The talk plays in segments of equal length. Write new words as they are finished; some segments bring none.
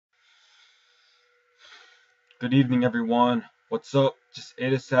Good evening, everyone. What's up? Just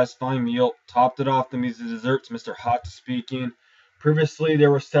ate a satisfying meal, topped it off the music desserts, Mr. Hot speaking. Previously, there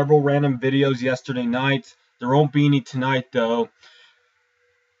were several random videos yesterday night. There won't be any tonight, though.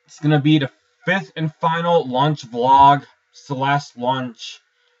 It's going to be the fifth and final lunch vlog. It's the last lunch.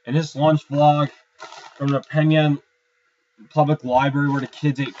 And this lunch vlog from the Penn Public Library where the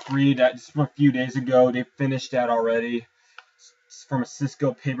kids ate free, that's from a few days ago. They finished that already. It's from a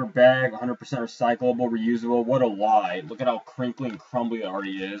Cisco paper bag, 100% recyclable, reusable. What a lie. Look at how crinkly and crumbly it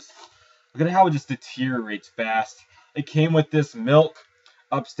already is. Look at how it just deteriorates fast. It came with this milk,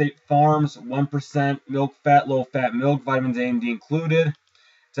 Upstate Farms, 1% milk fat, low fat milk, vitamins A and D included.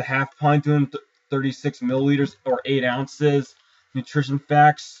 It's a half pint to 36 milliliters or 8 ounces. Nutrition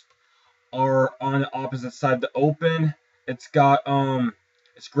facts are on the opposite side of the open. It's got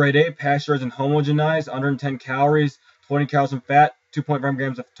it's grade A, pasteurized and homogenized, 110 calories, 20 calories in fat, 2.5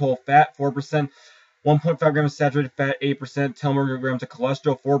 grams of total fat, 4%, 1.5 grams of saturated fat, 8%, 10 milligrams of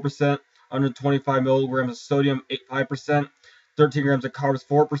cholesterol, 4%, 125 milligrams of sodium, 5%, 13 grams of carbs,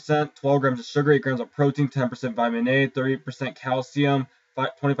 4%, 12 grams of sugar, 8 grams of protein, 10% vitamin A, 30% calcium,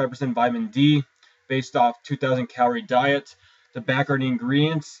 25% vitamin D, based off 2,000 calorie diet. The back are the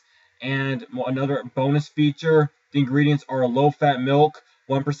ingredients. And another bonus feature, the ingredients are a low-fat milk,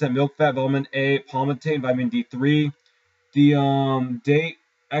 1% milk fat, vitamin A, palmitate, vitamin D3. The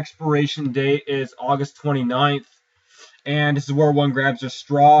expiration date is August 29th. And this is where one grabs a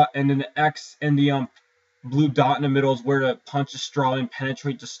straw, and then the X and the blue dot in the middle is where to punch the straw and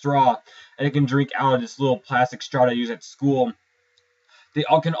penetrate the straw. And it can drink out of this little plastic straw that I use at school. They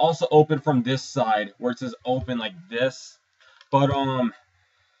all can also open from this side, where it says open like this. But,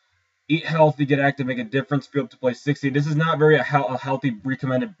 eat healthy, get active, make a difference, be up to play 60. This is not very a healthy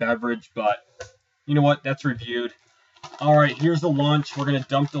recommended beverage, but you know what? That's reviewed. All right, here's the lunch. We're gonna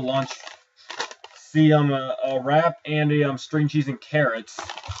dump the lunch. See, a wrap and a string cheese and carrots.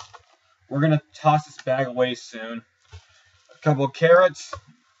 We're gonna toss this bag away soon. A couple of carrots.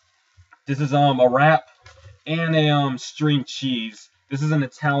 This is a wrap and a string cheese. This is an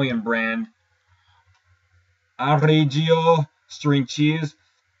Italian brand. Arreggio string cheese.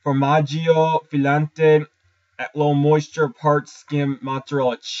 Formaggio filante at low moisture, part skim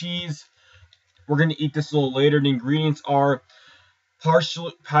mozzarella cheese. We're going to eat this a little later. The ingredients are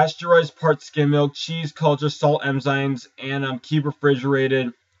pasteurized part skim milk, cheese, culture, salt, enzymes, and keep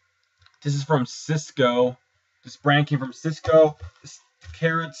refrigerated. This is from Cisco. This brand came from Cisco. This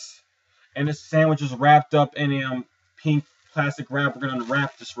carrots and this sandwich is wrapped up in a pink plastic wrap. We're going to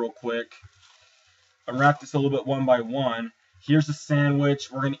unwrap this real quick. Unwrap this a little bit one by one. Here's the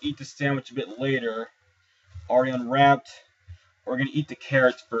sandwich. We're going to eat the sandwich a bit later. Already unwrapped. We're going to eat the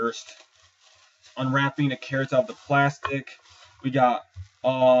carrots first. Unwrapping the carrots out of the plastic. We got,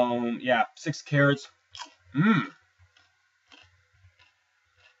 6 carrots.